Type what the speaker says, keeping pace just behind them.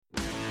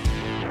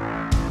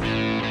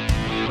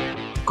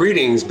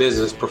Greetings,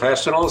 business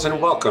professionals, and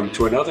welcome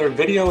to another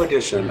video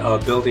edition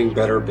of Building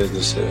Better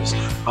Businesses.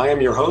 I am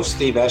your host,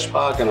 Steve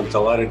Eschbach, and I'm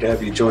delighted to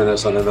have you join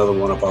us on another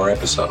one of our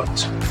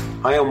episodes.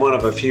 I am one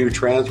of a few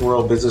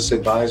Transworld Business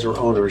Advisor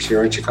owners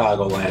here in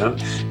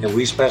Chicagoland, and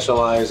we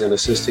specialize in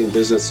assisting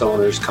business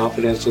owners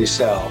confidentially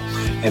sell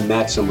and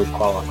match them with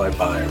qualified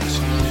buyers.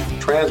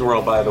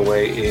 Transworld, by the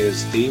way,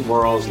 is the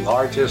world's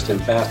largest and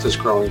fastest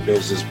growing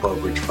business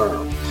brokerage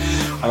firm.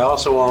 I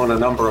also own a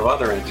number of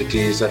other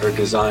entities that are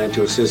designed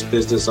to assist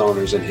business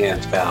owners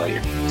enhance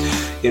value.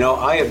 You know,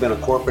 I have been a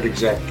corporate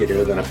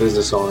executive and a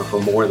business owner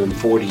for more than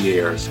 40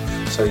 years,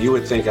 so you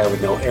would think I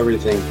would know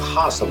everything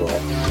possible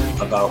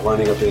about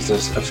running a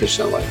business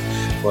efficiently.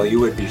 Well, you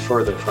would be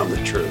further from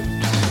the truth.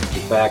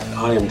 In fact,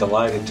 I am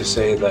delighted to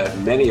say that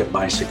many of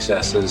my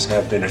successes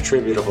have been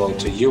attributable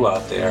to you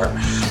out there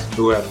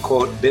who have,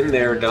 quote, been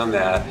there, done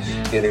that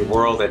in a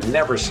world that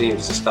never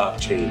seems to stop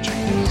changing.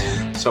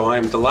 So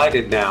I'm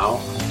delighted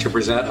now to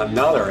present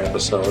another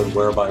episode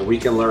whereby we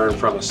can learn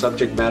from a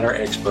subject matter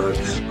expert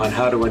on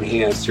how to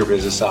enhance your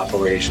business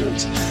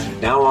operations.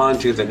 Now on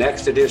to the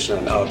next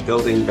edition of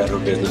Building Better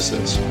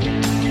Businesses.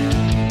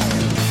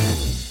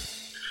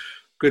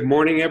 Good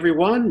morning,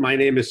 everyone. My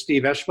name is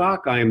Steve Eschbach.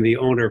 I am the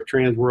owner of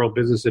Transworld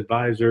Business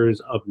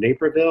Advisors of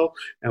Naperville,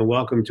 and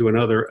welcome to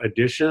another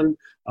edition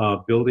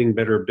of Building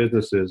Better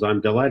Businesses. I'm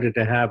delighted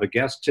to have a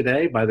guest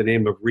today by the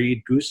name of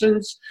Reed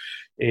Goossens,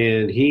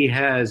 and he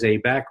has a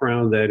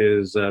background that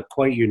is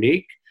quite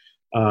unique.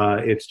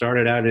 It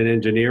started out in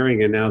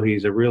engineering, and now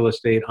he's a real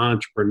estate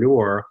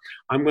entrepreneur.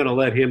 I'm going to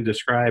let him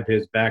describe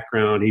his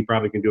background. He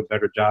probably can do a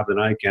better job than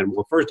I can.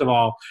 Well, first of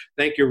all,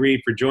 thank you,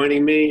 Reed, for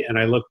joining me, and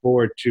I look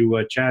forward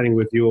to chatting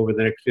with you over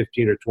the next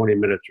 15 or 20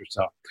 minutes or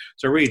so.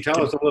 So, Reed,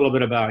 tell us a little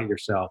bit about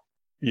yourself.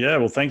 Yeah,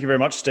 well, thank you very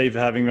much, Steve, for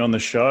having me on the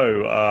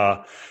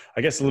show. I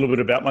guess a little bit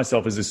about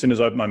myself is as soon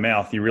as I open my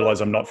mouth, you realize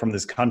I'm not from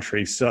this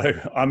country. So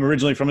I'm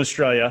originally from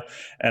Australia,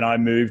 and I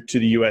moved to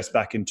the US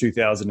back in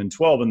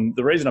 2012. And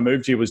the reason I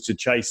moved here was to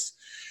chase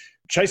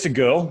a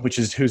girl,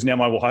 who's now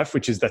my wife,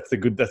 that's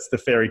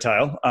the fairy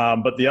tale.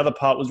 But the other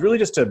part was really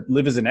just to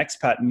live as an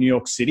expat in New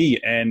York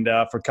City, and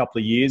for a couple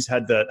of years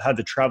had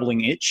the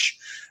traveling itch.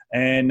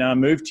 And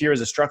moved here as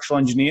a structural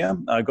engineer.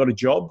 Got a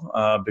job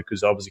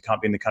because obviously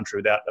can't be in the country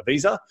without a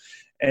visa.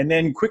 And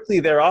then quickly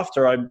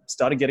thereafter, I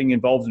started getting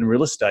involved in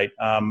real estate.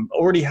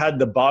 Already had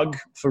the bug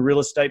for real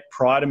estate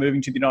prior to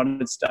moving to the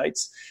United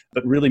States,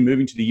 but really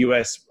moving to the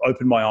US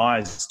opened my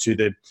eyes to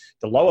the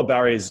lower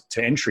barriers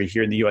to entry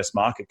here in the US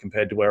market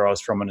compared to where I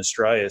was from in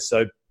Australia.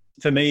 So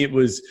for me, it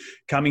was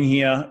coming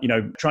here,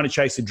 trying to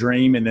chase a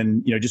dream and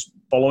then, just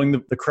following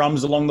the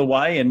crumbs along the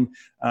way. And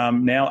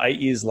now 8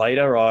 years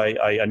later,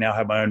 I now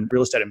have my own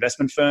real estate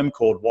investment firm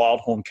called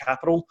Wildhorn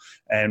Capital.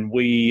 And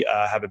we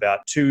have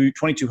about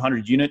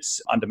 2,200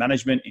 units under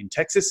management in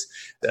Texas,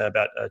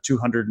 about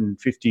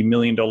 $250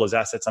 million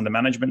assets under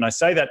management. And I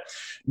say that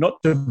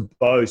not to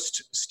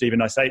boast,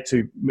 Stephen, I say it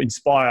to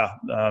inspire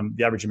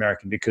the average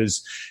American,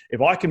 because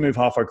if I can move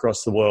halfway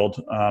across the world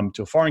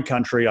to a foreign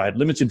country, I had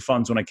limited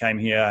funds when I came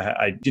here.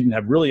 I didn't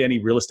have really any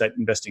real estate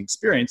investing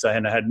experience. I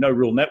had no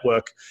real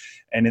network.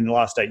 And in the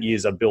last 8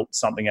 years, I built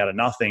something out of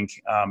nothing,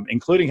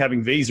 including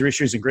having visa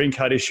issues and green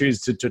card issues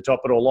to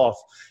top it all off.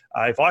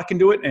 If I can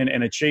do it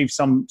and achieve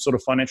some sort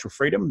of financial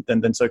freedom,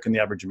 then so can the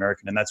average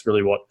American. And that's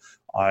really what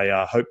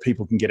I hope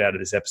people can get out of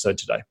this episode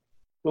today.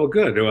 Well,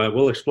 good.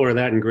 We'll explore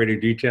that in greater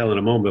detail in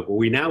a moment. But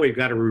we've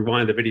got to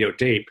rewind the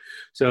videotape.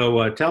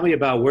 So tell me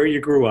about where you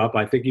grew up.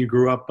 I think you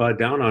grew up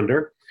down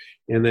under.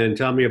 And then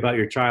tell me about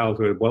your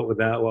childhood.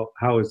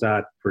 How was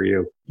that for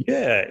you?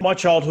 Yeah, my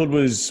childhood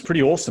was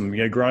pretty awesome.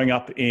 Growing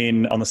up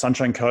on the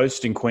Sunshine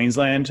Coast in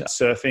Queensland,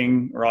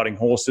 surfing, riding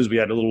horses. We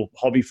had a little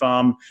hobby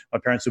farm. My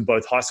parents were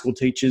both high school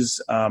teachers.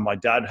 My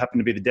dad happened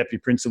to be the deputy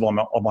principal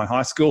of my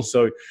high school.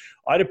 So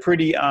I had a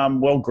pretty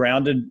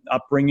well-grounded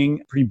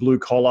upbringing, pretty blue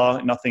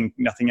collar, nothing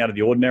out of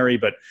the ordinary.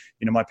 But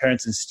my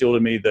parents instilled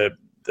in me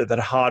that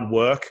hard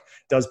work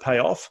does pay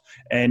off,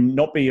 and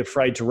not be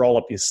afraid to roll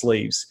up your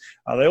sleeves.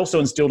 They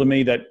also instilled in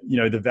me that,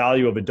 the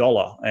value of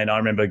 $1. And I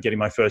remember getting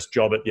my first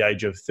job at the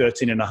age of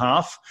 13 and a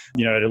half,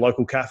 at a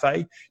local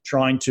cafe,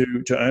 trying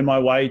to earn my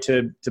way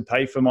to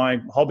pay for my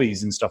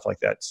hobbies and stuff like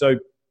that. So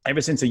ever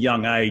since a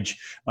young age,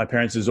 my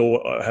parents have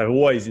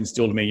always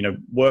instilled in me,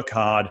 work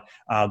hard,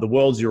 the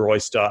world's your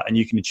oyster, and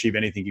you can achieve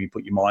anything if you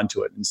put your mind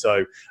to it. And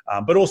so,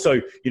 but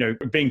also,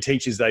 being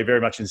teachers, they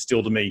very much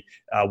instilled in me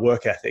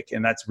work ethic.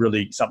 And that's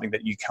really something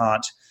that you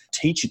can't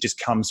teach. It just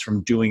comes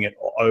from doing it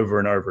over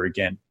and over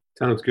again.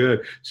 Sounds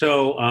good.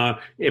 So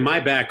in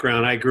my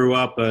background, I grew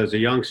up as a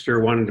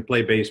youngster, wanted to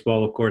play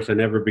baseball. Of course, I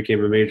never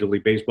became a Major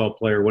League Baseball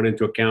player, went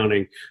into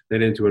accounting,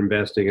 then into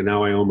investing, and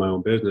now I own my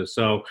own business.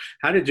 So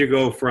how did you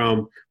go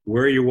from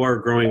where you were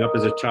growing up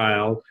as a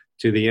child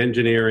to the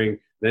engineering,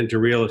 then to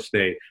real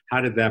estate? How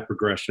did that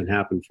progression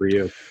happen for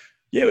you?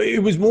 Yeah,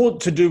 it was more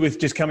to do with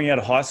just coming out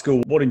of high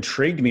school. What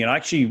intrigued me, and I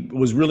actually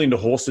was really into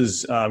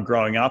horses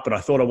growing up, and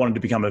I thought I wanted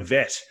to become a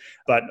vet,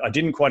 but I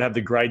didn't quite have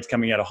the grades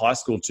coming out of high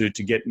school to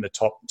get in the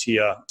top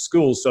tier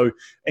schools. So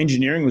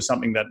engineering was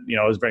something that,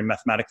 I was very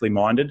mathematically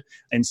minded.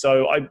 And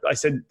so I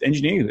said,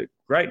 engineering,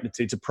 great.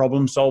 It's a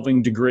problem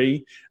solving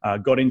degree.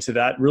 Got into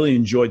that, really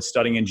enjoyed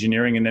studying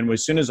engineering. And then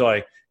as soon as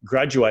I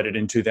graduated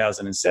in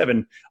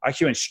 2007, I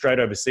actually went straight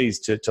overseas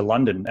to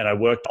London, and I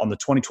worked on the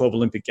 2012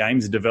 Olympic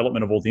Games, the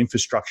development of all the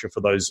infrastructure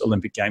for those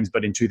Olympic Games,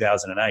 but in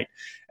 2008.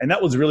 And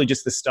that was really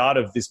just the start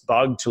of this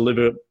bug to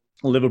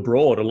live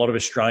abroad. A lot of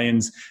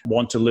Australians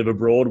want to live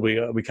abroad.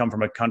 We come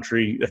from a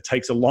country that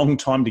takes a long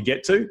time to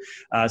get to.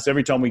 So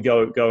every time we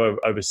go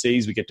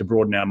overseas, we get to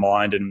broaden our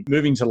mind. And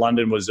moving to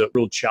London was a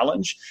real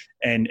challenge.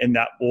 And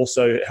that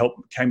also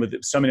came with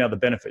so many other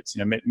benefits.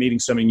 Meeting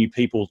so many new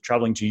people,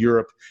 traveling to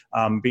Europe,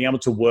 being able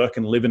to work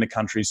and live in a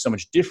country is so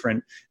much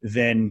different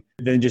than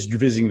just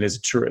visiting as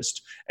a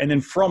tourist. And then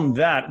from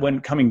that,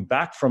 when coming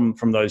back from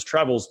those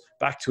travels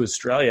back to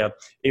Australia,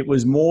 it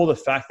was more the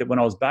fact that when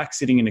I was back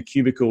sitting in a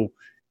cubicle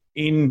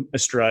in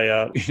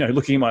Australia,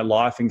 looking at my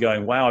life and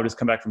going, wow, I've just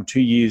come back from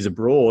 2 years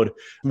abroad,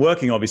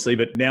 working obviously,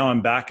 but now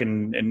I'm back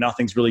and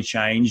nothing's really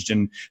changed.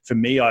 And for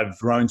me, I've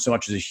grown so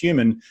much as a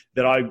human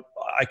that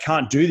I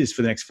can't do this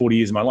for the next 40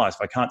 years of my life.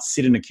 I can't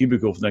sit in a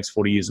cubicle for the next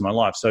 40 years of my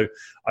life. So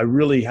I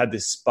really had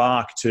this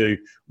spark to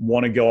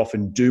want to go off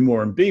and do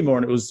more and be more.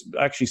 And it was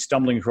actually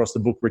stumbling across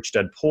the book Rich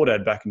Dad Poor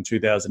Dad back in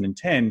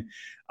 2010,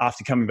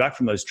 after coming back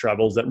from those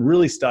travels, that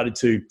really started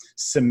to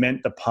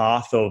cement the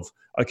path of,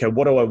 okay,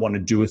 what do I want to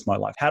do with my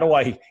life? How do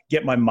I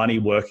get my money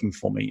working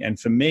for me? And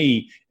for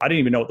me, I didn't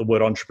even know what the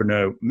word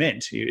entrepreneur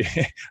meant.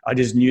 I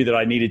just knew that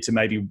I needed to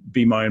maybe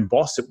be my own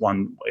boss at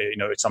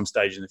some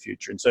stage in the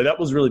future. And so that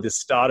was really the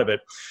start of it.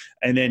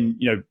 And then,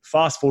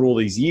 fast forward all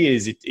these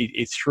years,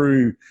 it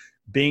through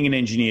being an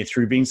engineer,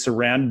 through being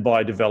surrounded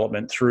by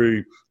development,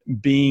 through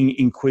being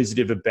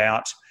inquisitive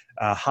about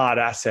hard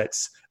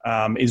assets,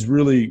 is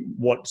really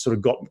what sort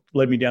of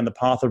led me down the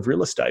path of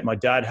real estate. My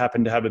dad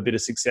happened to have a bit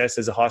of success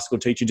as a high school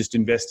teacher, just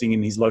investing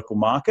in his local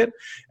market.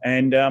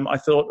 And I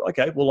thought,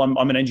 okay, well,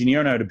 I'm an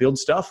engineer, I know how to build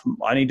stuff.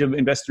 I need to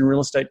invest in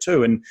real estate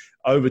too. And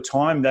over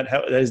time, that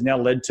has now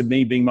led to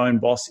me being my own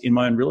boss in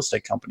my own real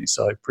estate company.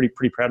 So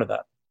pretty proud of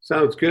that.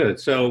 Sounds good.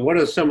 So what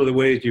are some of the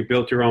ways you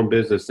built your own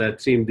business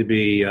that seem to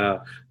be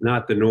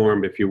not the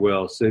norm, if you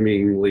will,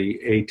 seemingly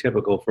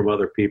atypical from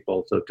other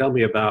people? So tell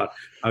me about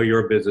how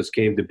your business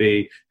came to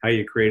be, how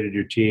you created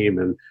your team,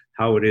 and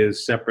how it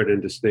is separate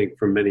and distinct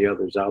from many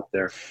others out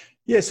there.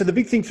 Yeah, so the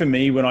big thing for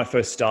me when I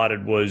first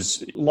started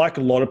was, like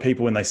a lot of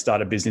people when they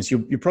start a business,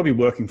 you're probably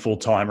working full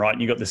time, right?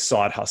 And you've got this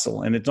side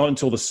hustle. And it's not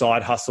until the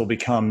side hustle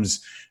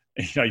becomes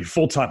your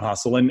full-time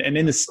hustle. And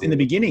in the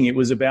beginning, it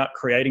was about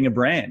creating a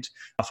brand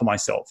for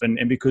myself. And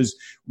because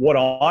what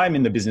I'm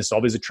in the business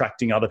of is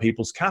attracting other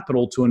people's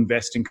capital to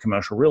invest in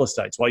commercial real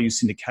estate. So I use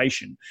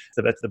syndication.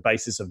 So that's the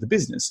basis of the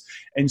business.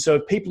 And so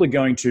if people are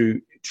going to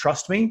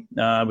trust me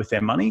with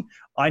their money,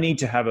 I need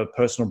to have a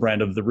personal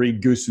brand of the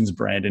Reed Goossens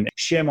brand and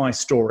share my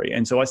story.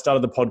 And so I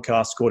started the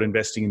podcast called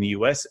Investing in the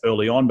US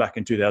early on back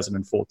in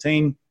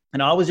 2014.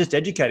 And I was just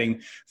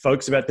educating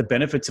folks about the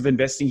benefits of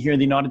investing here in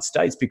the United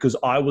States, because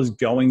I was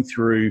going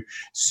through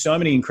so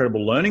many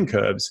incredible learning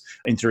curves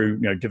and through,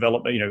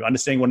 development,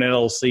 understanding what an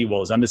LLC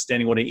was,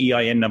 understanding what an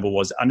EIN number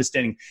was,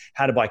 understanding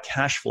how to buy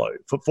cash flow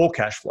for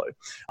cash flow,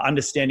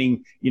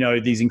 understanding,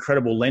 these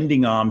incredible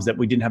lending arms that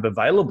we didn't have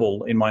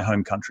available in my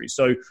home country.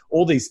 So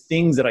all these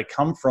things that I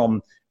come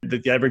from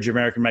that the average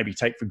American maybe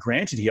take for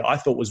granted here, I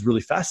thought was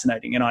really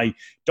fascinating. And I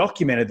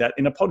documented that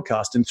in a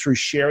podcast. And through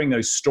sharing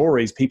those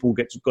stories, people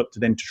got to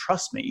then to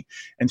trust me.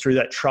 And through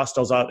that trust, I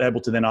was able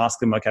to then ask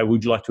them, okay,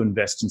 would you like to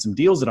invest in some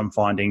deals that I'm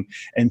finding?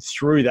 And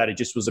through that, it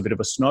just was a bit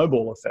of a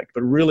snowball effect.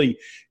 But really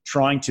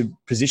trying to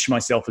position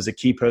myself as a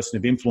key person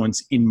of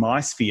influence in my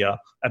sphere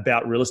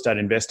about real estate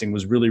investing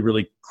was really,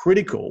 really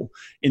critical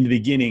in the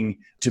beginning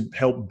to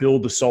help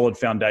build the solid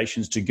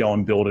foundations to go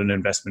and build an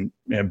investment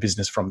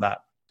business from that.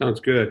 Sounds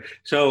good.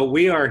 So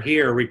we are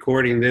here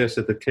recording this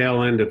at the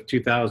tail end of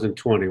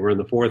 2020. We're in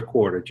the fourth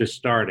quarter, just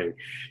starting.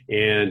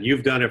 And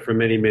you've done it for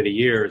many, many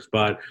years,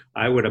 but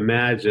I would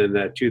imagine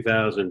that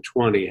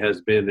 2020 has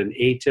been an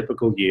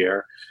atypical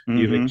year. Mm-hmm.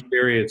 You've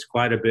experienced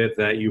quite a bit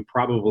that you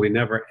probably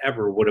never,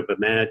 ever would have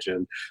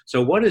imagined.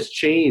 So what has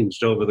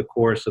changed over the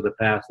course of the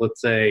past,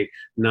 let's say,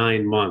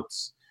 9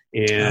 months?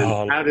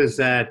 And how does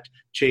that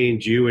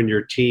change you and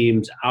your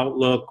team's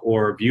outlook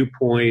or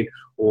viewpoint,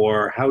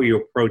 or how you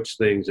approach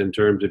things in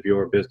terms of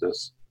your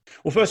business?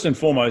 Well, first and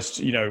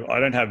foremost, I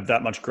don't have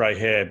that much gray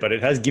hair, but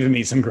it has given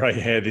me some gray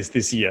hair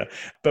this year.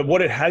 But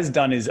what it has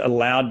done is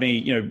allowed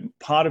me,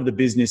 part of the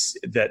business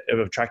of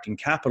attracting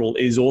capital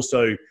is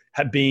also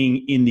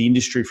being in the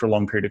industry for a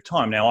long period of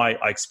time. Now, I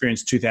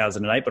experienced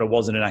 2008, but I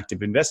wasn't an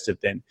active investor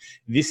then.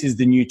 This is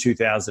the new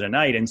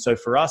 2008. And so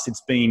for us,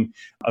 it's been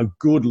a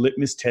good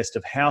litmus test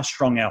of how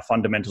strong our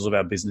fundamentals of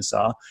our business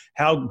are,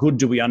 how good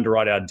do we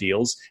underwrite our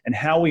deals, and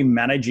how are we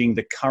managing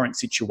the current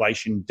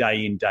situation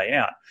day in, day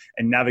out,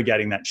 and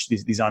navigating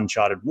these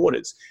uncharted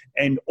waters.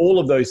 And all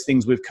of those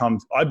things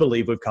I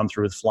believe we've come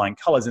through with flying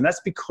colors. And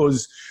that's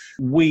because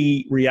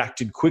we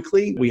reacted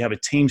quickly. We have a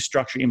team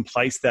structure in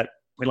place that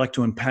we like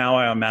to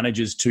empower our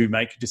managers to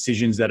make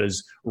decisions that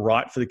is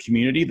right for the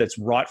community, that's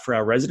right for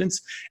our residents.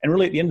 And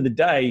really, at the end of the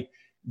day,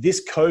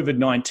 this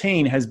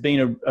COVID-19 has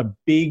been a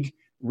big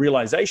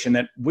realization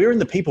that we're in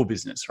the people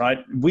business, right?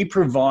 We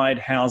provide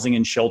housing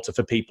and shelter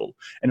for people.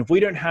 And if we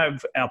don't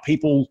have our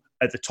people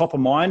at the top of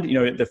mind,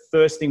 the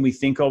first thing we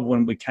think of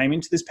when we came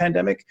into this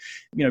pandemic,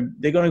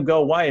 they're going to go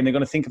away and they're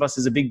going to think of us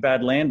as a big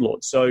bad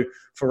landlord. So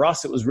for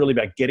us, it was really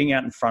about getting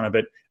out in front of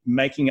it,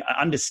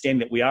 understanding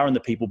that we are in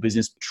the people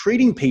business,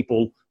 treating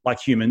people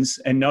like humans,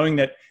 and knowing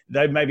that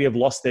they maybe have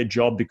lost their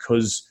job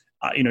because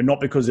not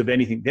because of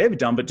anything they've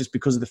done, but just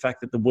because of the fact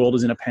that the world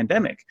is in a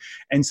pandemic.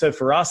 And so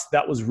for us,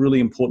 that was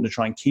really important to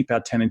try and keep our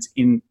tenants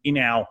in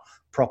our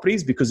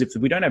properties, because if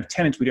we don't have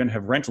tenants, we don't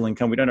have rental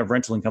income. We don't have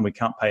rental income, we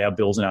can't pay our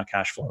bills and our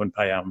cash flow and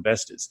pay our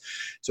investors.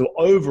 So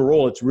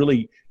overall, it's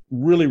really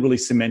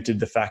cemented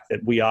the fact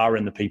that we are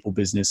in the people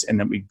business, and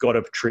that we've got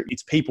to treat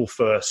it's people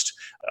first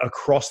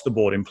across the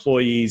board,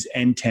 employees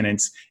and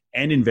tenants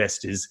and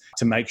investors,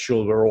 to make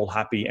sure we're all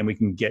happy and we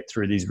can get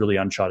through these really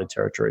uncharted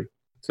territory.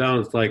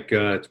 Sounds like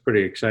it's a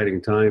pretty exciting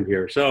time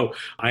here. So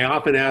I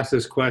often ask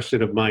this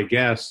question of my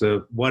guests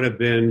of what have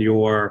been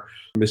your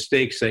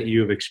mistakes that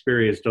you've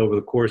experienced over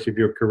the course of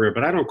your career,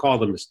 but I don't call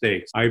them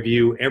mistakes. I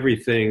view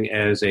everything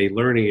as a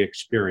learning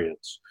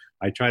experience.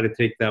 I try to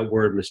take that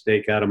word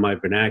mistake out of my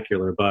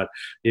vernacular, but,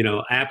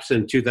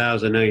 absent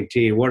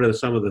 2019, what are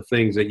some of the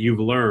things that you've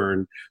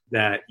learned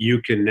that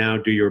you can now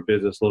do your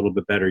business a little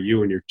bit better,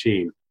 you and your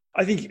team?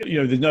 I think,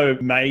 there's no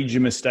major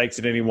mistakes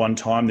at any one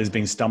time. There's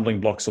been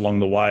stumbling blocks along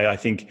the way. I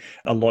think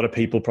a lot of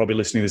people probably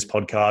listening to this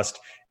podcast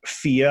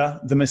fear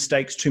the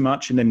mistakes too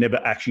much and then never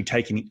actually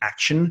take any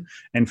action.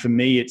 And for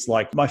me, it's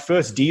like my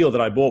first deal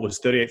that I bought was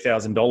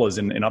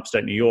 $38,000 in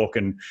upstate New York.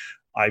 And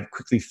I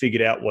quickly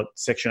figured out what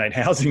Section 8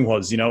 housing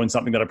was, and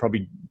something that I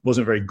probably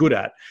wasn't very good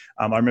at.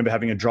 I remember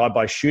having a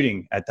drive-by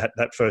shooting at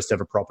that first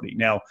ever property.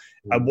 Now,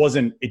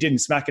 it didn't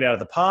smack it out of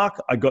the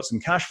park. I got some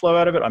cash flow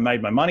out of it. I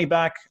made my money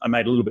back. I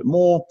made a little bit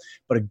more,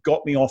 but it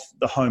got me off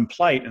the home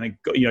plate. And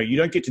you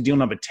don't get to deal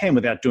number 10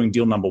 without doing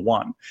deal number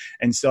 1.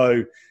 And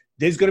so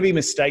there's got to be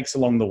mistakes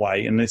along the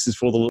way. And this is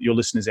for your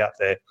listeners out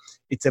there.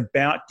 It's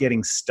about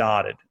getting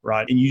started,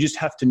 right? And you just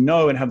have to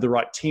know and have the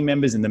right team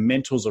members and the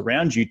mentors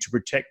around you to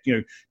protect,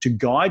 to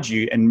guide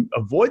you and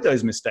avoid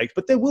those mistakes.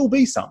 But there will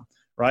be some,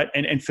 right?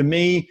 And for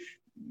me,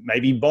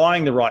 maybe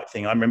buying the right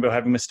thing. I remember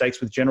having mistakes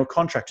with general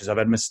contractors. I've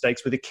had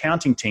mistakes with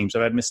accounting teams.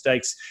 I've had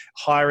mistakes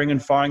hiring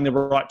and firing the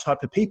right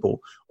type of people.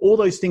 All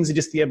those things are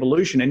just the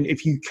evolution. And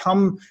if you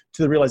come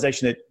to the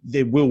realization that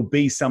there will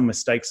be some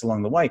mistakes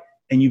along the way,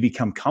 and you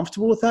become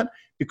comfortable with that,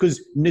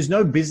 because there's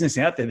no business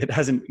out there that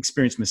hasn't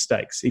experienced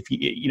mistakes. If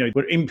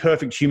we're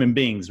imperfect human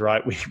beings,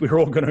 right? We're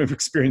all going to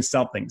experience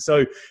something.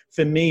 So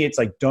for me, it's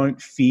like,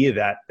 don't fear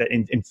that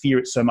and fear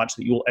it so much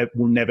that you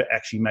will never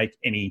actually make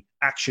any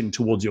action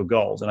towards your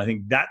goals. And I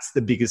think that's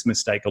the biggest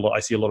mistake I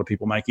see a lot of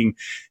people making.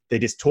 They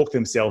just talk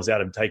themselves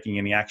out of taking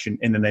any action,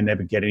 and then they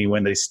never get anywhere,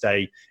 and they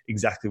stay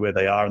exactly where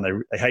they are,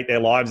 and they hate their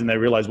lives, and they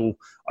realize, well,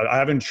 I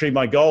haven't achieved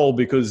my goal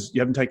because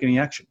you haven't taken any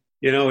action.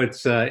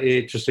 It's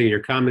interesting,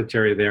 your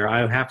commentary there.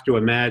 I have to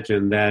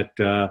imagine that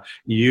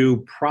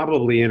you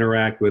probably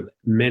interact with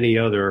many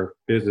other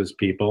business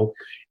people,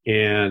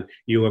 and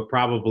you have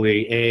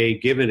probably,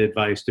 given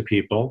advice to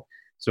people.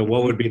 So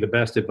what would be the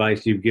best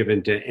advice you've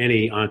given to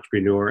any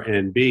entrepreneur?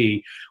 And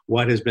B,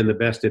 what has been the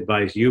best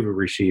advice you've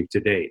received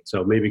to date?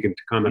 So maybe you can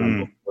comment on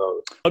both of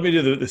those. Let me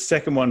do the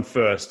second one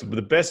first.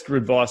 The best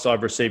advice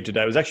I've received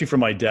today was actually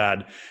from my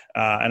dad.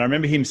 And I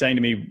remember him saying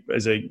to me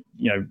as a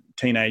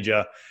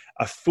teenager,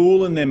 a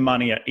fool and their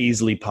money are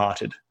easily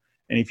parted.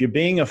 And if you're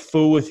being a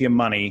fool with your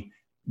money,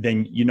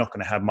 then you're not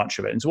going to have much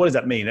of it. And so what does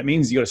that mean? That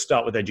means you got to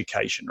start with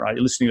education, right?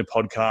 You're listening to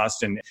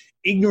podcasts, and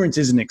ignorance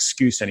isn't an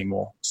excuse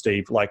anymore,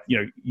 Steve. Like,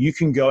 you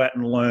can go out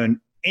and learn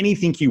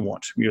anything you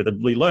want. You're either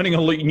learning a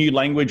new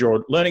language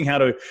or learning how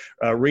to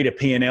read a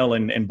P&L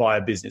and buy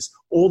a business.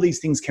 All these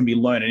things can be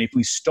learned. And if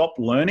we stop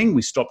learning,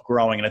 we stop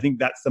growing. And I think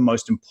that's the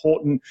most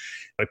important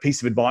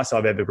piece of advice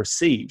I've ever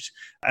received.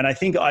 And I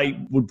think I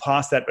would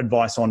pass that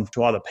advice on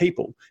to other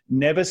people.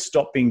 Never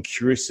stop being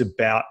curious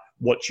about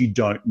what you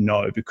don't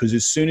know, because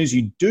as soon as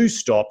you do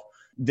stop,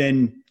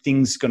 then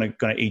things going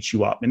to eat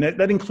you up. And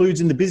that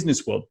includes in the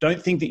business world. Don't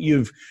think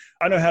that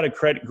I know how to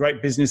create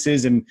great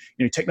businesses, and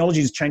technology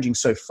is changing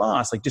so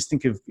fast. Like, just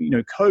think of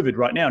COVID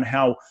right now and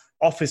how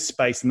office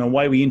space and the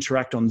way we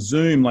interact on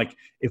Zoom. Like,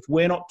 if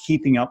we're not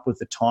keeping up with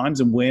the times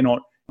and we're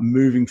not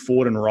moving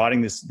forward and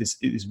riding this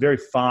very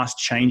fast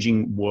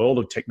changing world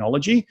of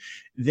technology,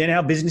 then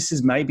our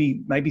businesses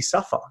maybe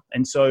suffer.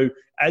 And so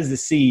as the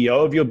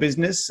CEO of your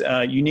business,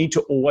 you need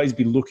to always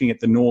be looking at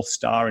the North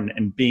Star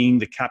and being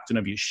the captain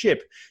of your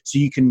ship so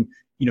you can,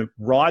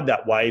 ride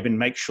that wave and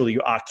make sure that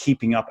you are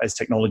keeping up as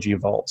technology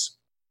evolves.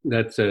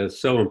 That's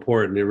so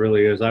important. It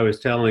really is. I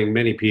was telling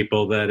many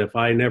people that if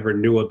I never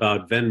knew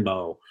about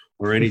Venmo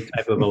or any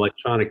type of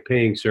electronic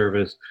paying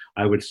service,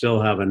 I would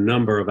still have a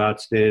number of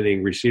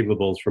outstanding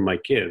receivables from my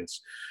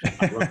kids.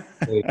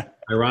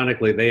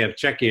 Ironically, they have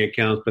checking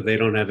accounts, but they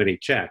don't have any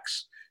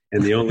checks.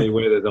 And the only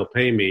way that they'll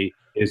pay me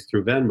is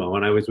through Venmo.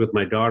 And I was with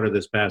my daughter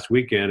this past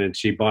weekend, and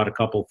she bought a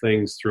couple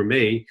things through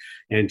me,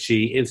 and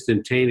she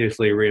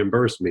instantaneously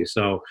reimbursed me.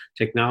 So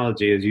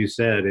technology, as you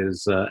said,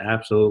 is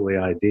absolutely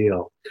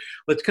ideal.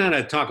 Let's kind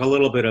of talk a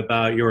little bit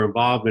about your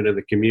involvement in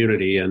the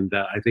community. And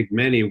I think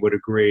many would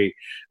agree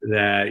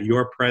that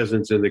your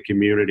presence in the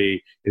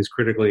community is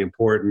critically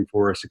important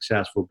for a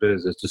successful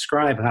business.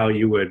 Describe how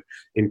you would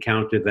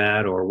encounter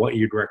that, or what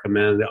you'd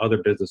recommend other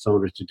business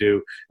owners to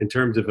do in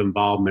terms of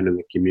involvement in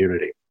the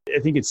community. I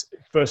think it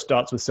first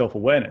starts with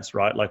self-awareness,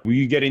 right? Like when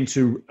you get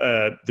into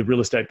the real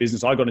estate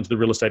business, I got into the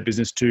real estate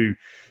business to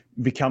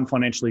become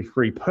financially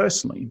free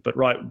personally. But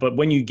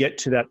when you get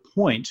to that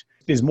point,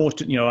 there's more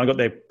to, I got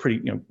there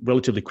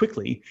relatively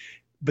quickly,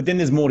 but then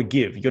there's more to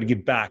give. You got to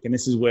give back. And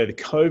this is where the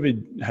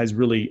COVID has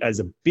really, as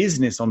a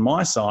business on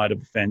my side of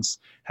the fence,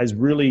 has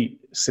really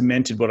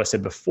cemented what I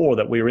said before,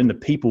 that we're in the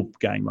people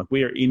game. Like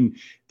we are in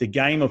the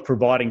game of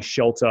providing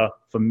shelter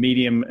for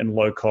medium and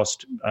low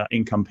cost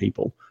income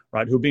people,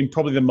 right, who have been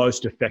probably the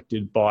most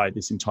affected by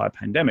this entire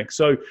pandemic.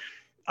 So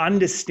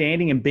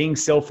understanding and being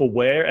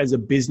self-aware as a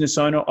business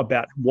owner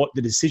about what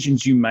the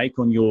decisions you make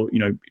on your,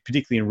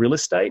 particularly in real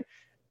estate,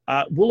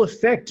 will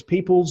affect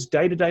people's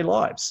day-to-day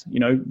lives,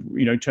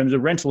 in terms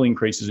of rental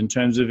increases, in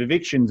terms of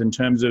evictions, in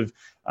terms of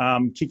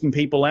kicking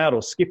people out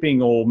or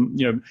skipping, or,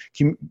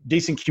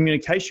 decent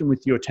communication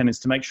with your tenants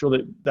to make sure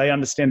that they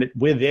understand that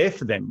we're there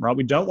for them, right?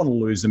 We don't want to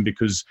lose them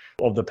because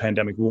of the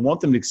pandemic. We want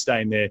them to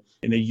stay in their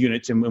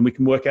units, and we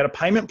can work out a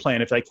payment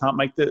plan if they can't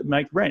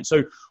make rent.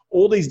 So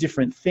all these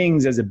different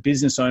things as a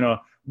business owner,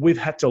 we've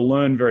had to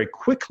learn very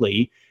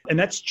quickly. And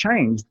that's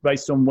changed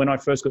based on when I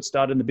first got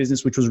started in the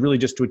business, which was really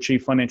just to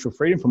achieve financial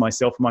freedom for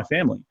myself and my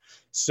family.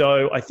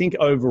 So I think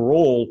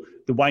overall,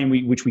 the way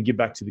in which we give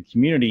back to the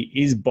community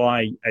is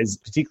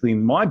particularly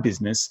in my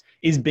business,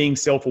 is being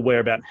self-aware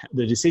about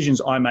the decisions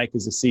I make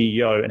as a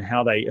CEO and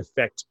how they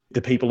affect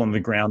the people on the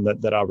ground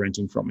that are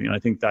renting from me. And I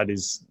think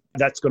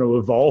that's going to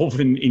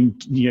evolve in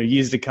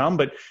years to come.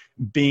 But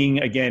being,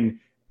 again,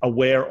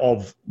 aware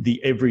of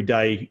the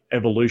everyday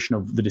evolution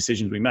of the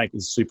decisions we make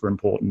is super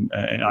important.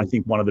 And I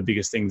think one of the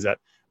biggest things that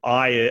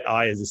I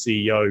as a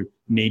CEO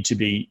need to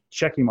be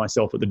checking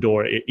myself at the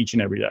door each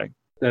and every day.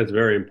 That's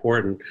very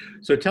important.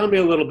 So tell me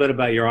a little bit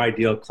about your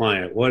ideal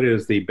client. What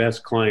is the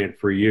best client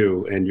for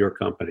you and your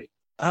company?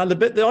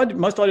 The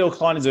most ideal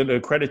client is an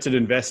accredited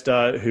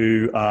investor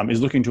who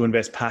is looking to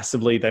invest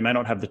passively. They may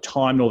not have the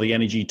time nor the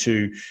energy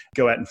to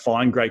go out and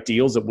find great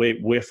deals that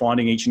we're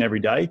finding each and every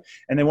day.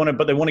 And they want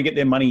to get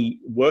their money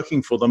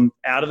working for them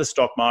out of the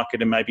stock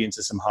market and maybe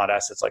into some hard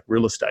assets like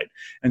real estate.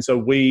 And so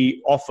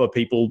we offer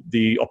people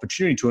the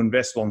opportunity to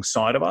invest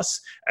alongside of us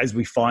as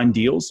we find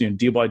deals,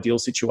 deal by deal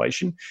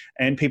situation.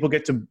 And people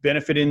get to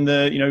benefit in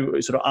the,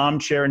 sort of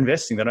armchair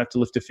investing. They don't have to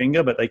lift a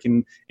finger, but they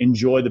can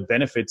enjoy the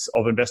benefits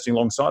of investing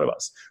alongside of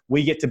us.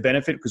 We get to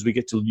benefit because we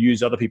get to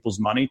use other people's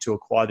money to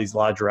acquire these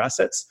larger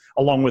assets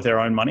along with our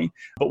own money.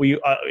 But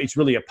it's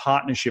really a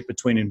partnership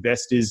between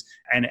investors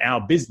and our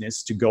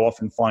business to go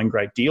off and find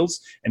great deals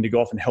and to go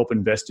off and help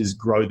investors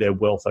grow their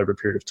wealth over a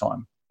period of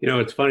time.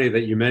 It's funny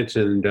that you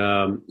mentioned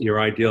your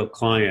ideal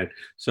client.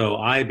 So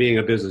I, being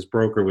a business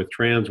broker with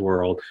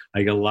Transworld,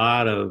 I get a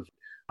lot of,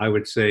 I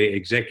would say,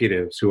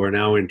 executives who are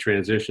now in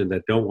transition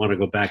that don't want to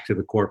go back to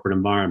the corporate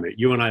environment.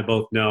 You and I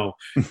both know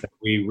that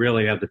we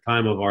really have the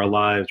time of our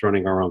lives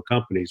running our own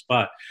companies.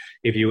 But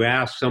if you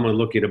ask someone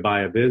looking to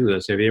buy a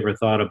business, have you ever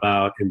thought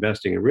about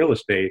investing in real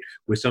estate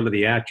with some of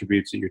the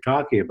attributes that you're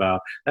talking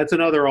about? That's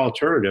another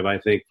alternative, I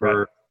think,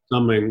 for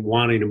someone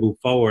wanting to move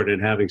forward and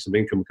having some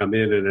income come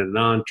in a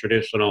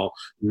non-traditional,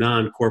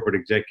 non-corporate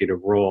executive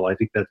role. I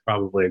think that's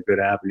probably a good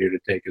avenue to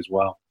take as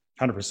well.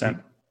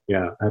 100%.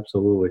 Yeah,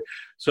 absolutely.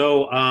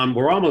 So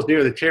we're almost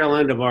near the tail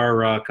end of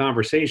our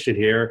conversation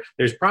here.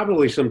 There's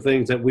probably some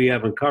things that we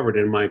haven't covered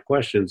in my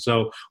question.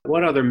 So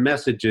what other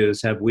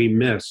messages have we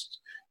missed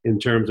in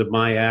terms of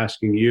my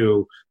asking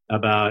you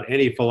about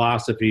any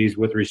philosophies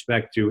with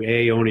respect to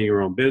owning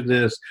your own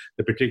business,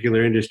 the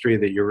particular industry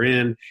that you're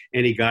in,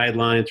 any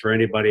guidelines for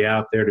anybody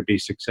out there to be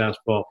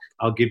successful?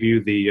 I'll give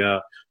you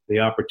the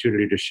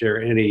opportunity to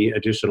share any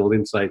additional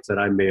insights that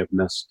I may have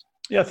missed.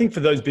 Yeah, I think for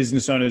those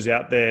business owners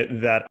out there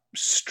that are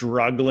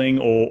struggling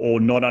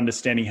or not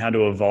understanding how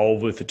to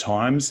evolve with the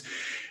times,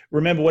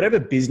 remember, whatever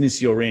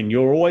business you're in,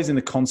 you're always in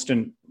the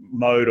constant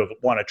mode of,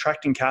 one,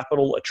 attracting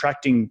capital,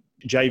 attracting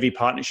JV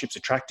partnerships,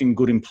 attracting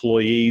good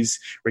employees,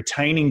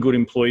 retaining good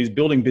employees,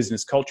 building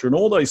business culture, and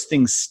all those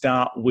things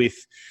start with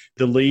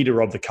the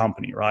leader of the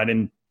company, right?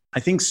 And I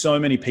think so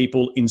many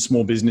people in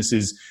small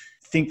businesses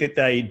think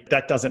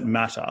that doesn't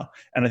matter.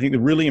 And I think the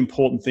really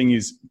important thing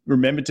is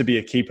remember to be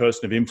a key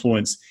person of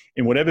influence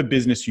in whatever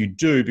business you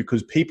do,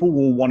 because people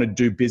will want to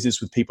do business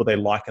with people they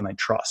like and they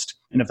trust.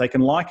 And if they can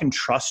like and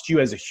trust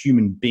you as a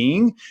human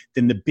being,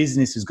 then the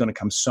business is going to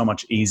come so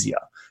much easier.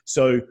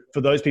 So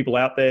for those people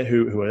out there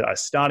who are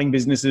starting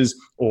businesses,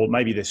 or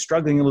maybe they're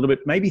struggling a little bit,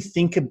 maybe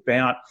think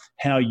about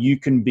how you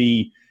can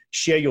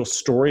share your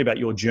story about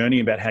your journey,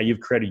 about how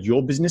you've created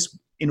your business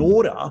in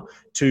order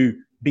to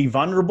be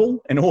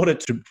vulnerable, in order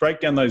to break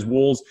down those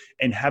walls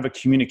and have a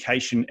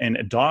communication and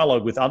a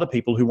dialogue with other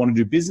people who want to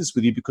do business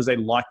with you because they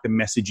like the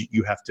message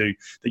that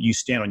you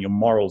stand on, your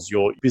morals,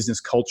 your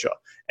business culture.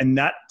 And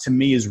that to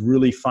me is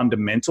really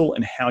fundamental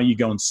in how you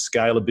go and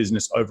scale a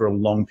business over a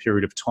long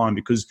period of time.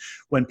 Because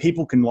when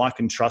people can like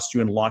and trust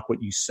you and like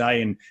what you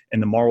say and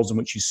the morals in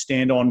which you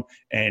stand on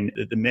and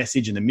the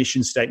message and the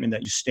mission statement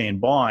that you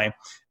stand by,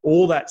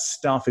 all that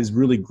stuff is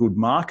really good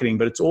marketing,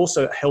 but it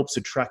also helps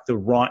attract the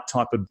right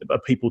type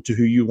of people to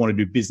who you want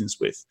to do business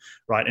with,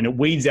 right? And it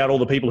weeds out all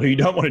the people who you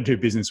don't want to do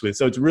business with.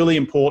 So it's really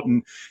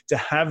important to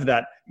have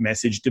that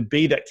message, to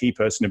be that key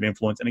person of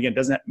influence. And again, it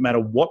doesn't matter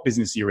what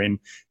business you're in,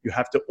 you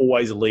have to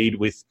always lead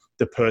with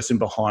the person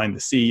behind, the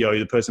CEO,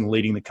 the person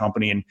leading the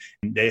company, and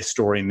their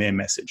story and their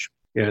message.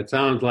 Yeah, it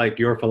sounds like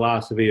your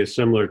philosophy is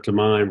similar to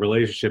mine.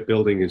 Relationship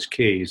building is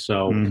key.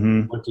 So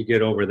once you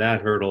get over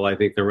that hurdle, I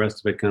think the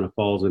rest of it kind of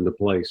falls into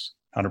place.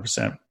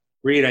 100%.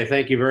 Reed, I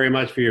thank you very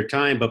much for your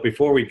time. But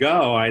before we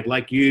go, I'd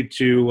like you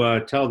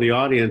to tell the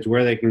audience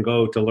where they can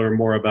go to learn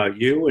more about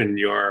you and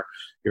your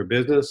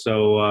business.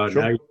 So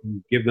Sure. Now you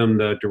can give them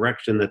the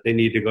direction that they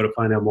need to go to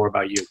find out more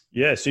about you.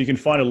 Yeah, so you can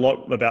find a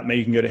lot about me.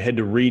 You can go to head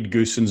to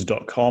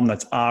reedgoossens.com.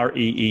 That's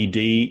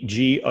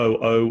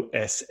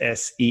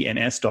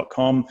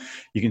reedgoossens.com.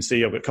 You can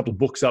see I've got a couple of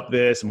books up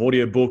there, some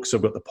audio books.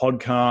 I've got the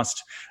podcast.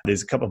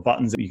 There's a couple of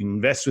buttons that you can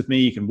invest with me.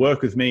 You can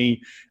work with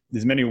me.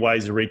 There's many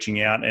ways of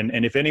reaching out.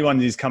 And if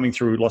anyone is coming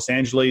through Los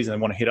Angeles and they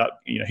want to hit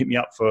me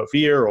up for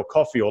beer or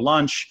coffee or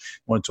lunch,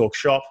 want to talk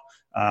shop,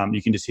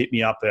 you can just hit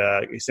me up,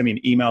 send me an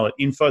email at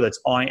info, that's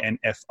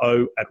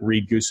info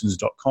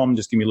 @reedgoossens.com.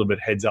 Just give me a little bit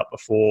of heads up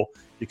before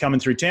you're coming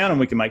through town and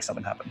we can make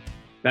something happen.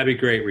 That'd be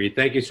great, Reed.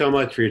 Thank you so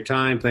much for your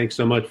time. Thanks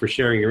so much for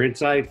sharing your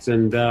insights,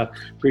 and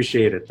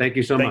appreciate it. Thank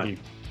you so much. Thank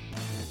you.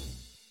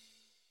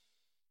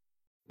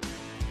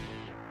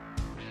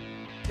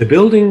 The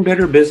Building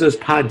Better Business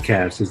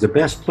podcast is the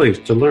best place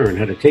to learn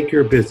how to take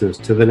your business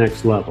to the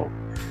next level.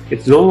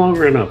 It's no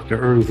longer enough to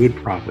earn good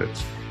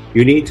profits.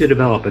 You need to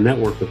develop a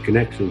network of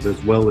connections as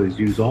well as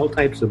use all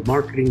types of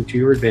marketing to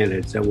your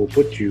advantage that will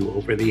put you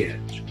over the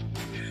edge.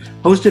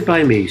 Hosted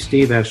by me,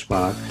 Steve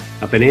Eschbach,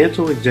 a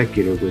financial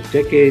executive with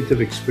decades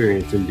of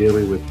experience in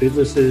dealing with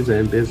businesses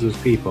and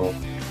business people,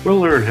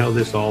 we'll learn how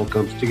this all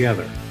comes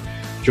together.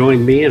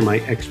 Join me and my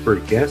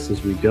expert guests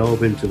as we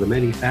delve into the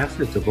many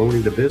facets of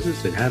owning the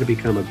business and how to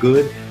become a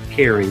good,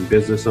 caring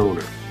business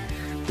owner.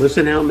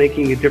 Listen how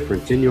making a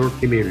difference in your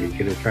community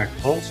can attract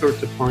all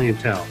sorts of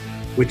clientele,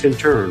 which in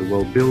turn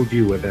will build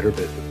you a better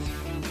business.